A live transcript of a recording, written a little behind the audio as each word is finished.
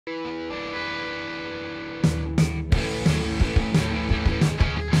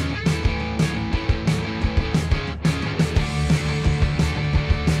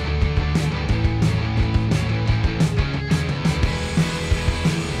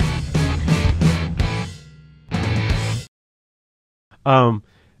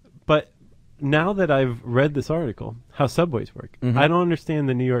But now that I've read this article, how subways work, I don't understand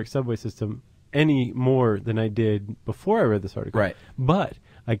the New York subway system any more than I did before I read this article. Right. But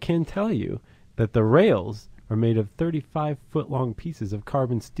I can tell you that the rails are made of 35-foot-long pieces of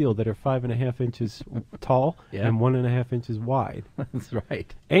carbon steel that are 5.5 inches tall and 1.5 inches wide. That's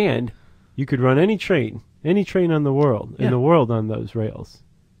right. And you could run any train on the world, in the world on those rails.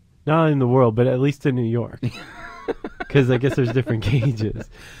 Not in the world, but at least in New York. Because I guess there's different gauges.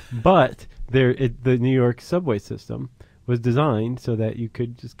 But the New York subway system was designed so that you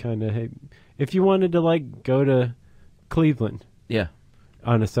could just kind of, if you wanted to like go to Cleveland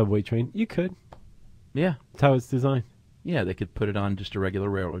on a subway train, you could. Yeah. That's how it's designed. Yeah, they could put it on just a regular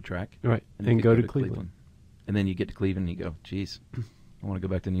railroad track. Right. And go to Cleveland. And then you get to Cleveland and you go, geez, I want to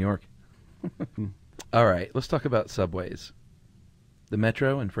go back to New York. All right, let's talk about subways. The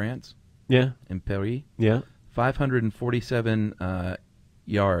Metro in France. Yeah. In Paris. Yeah. 547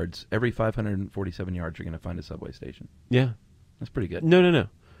 yards. Every 547 yards you're going to find a subway station. Yeah. That's pretty good. No.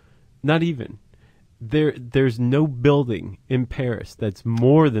 Not even. There's no building in Paris that's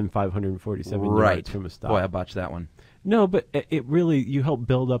more than 547 yards from a stop. Boy, I botched that one. No, but it really, you help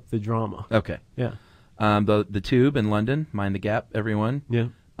build up the drama. Okay. Yeah. The Tube in London, mind the gap, everyone. Yeah.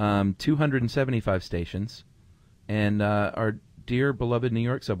 275 stations. And our dear beloved New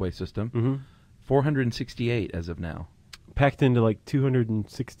York subway system, 468 as of now. Packed into like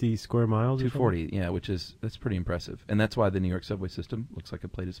 260 square miles? 240, yeah, that's pretty impressive. And that's why the New York subway system looks like a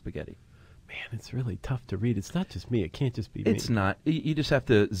plate of spaghetti. Man, it's really tough to read. It's not just me. It can't just be me. It's not. You just have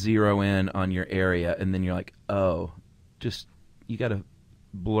to zero in on your area, and then you're like, oh, you got to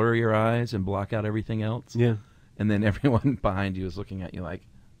blur your eyes and block out everything else. Yeah. And then everyone behind you is looking at you like,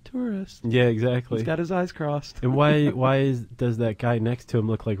 tourist. Yeah, exactly. He's got his eyes crossed. And does that guy next to him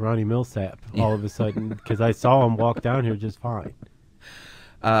look like Ronnie Millsap all of a sudden? Because I saw him walk down here just fine.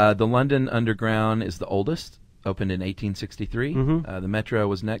 The London Underground is the oldest. Opened in 1863. The Metro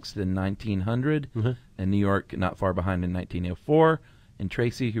was next in 1900, and New York not far behind in 1904. And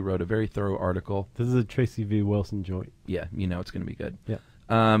Tracy, who wrote a very thorough article. This is a Tracy V. Wilson joint. Yeah, you know it's going to be good.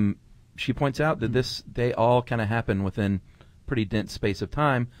 Yeah. She points out that they all kind of happen within pretty dense space of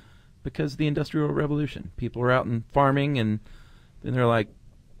time because of the Industrial Revolution. People were out in farming, and then they're like,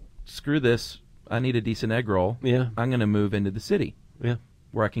 screw this, I need a decent egg roll. Yeah. I'm going to move into the city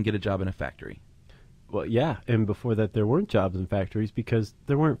where I can get a job in a factory. Well, yeah, and before that there weren't jobs in factories because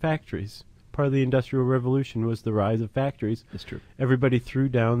there weren't factories. Part of the Industrial Revolution was the rise of factories. That's true. Everybody threw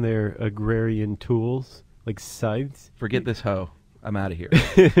down their agrarian tools, like scythes. Forget this hoe. I'm out of here.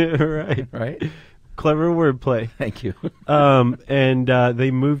 Right. Right? Clever wordplay. Thank you. And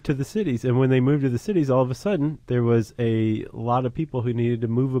they moved to the cities. And when they moved to the cities, all of a sudden, there was a lot of people who needed to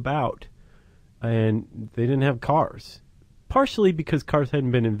move about. And they didn't have cars. Partially because cars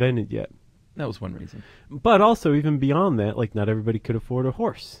hadn't been invented yet. That was one reason. But also, even beyond that, like not everybody could afford a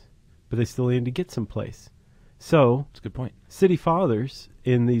horse. But they still needed to get someplace. So, that's a good point. City fathers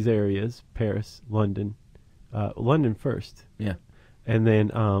in these areas, Paris, London, London first. Yeah. And then,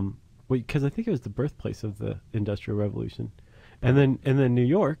 because I think it was the birthplace of the Industrial Revolution. And then New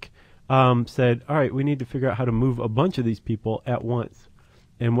York said, all right, we need to figure out how to move a bunch of these people at once.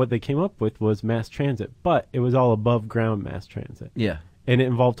 And what they came up with was mass transit. But it was all above ground mass transit. Yeah. And it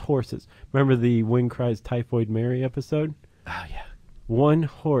involved horses. Remember the Wind Cries Typhoid Mary episode? Oh, yeah. One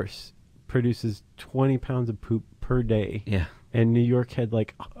horse produces 20 pounds of poop per day. Yeah. And New York had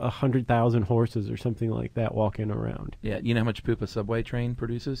like 100,000 horses or something like that walking around. Yeah. You know how much poop a subway train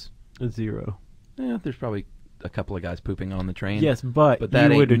produces? 0. Yeah, there's probably a couple of guys pooping on the train. Yes, but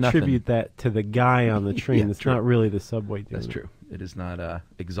that you would ain't attribute that to the guy on the train. Yeah, it's true. not really the subway doing That's it. true. It is not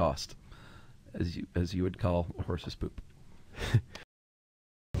exhaust, as you would call a horse's poop.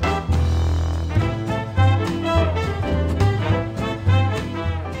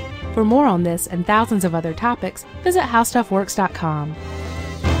 For more on this and thousands of other topics, visit howstuffworks.com.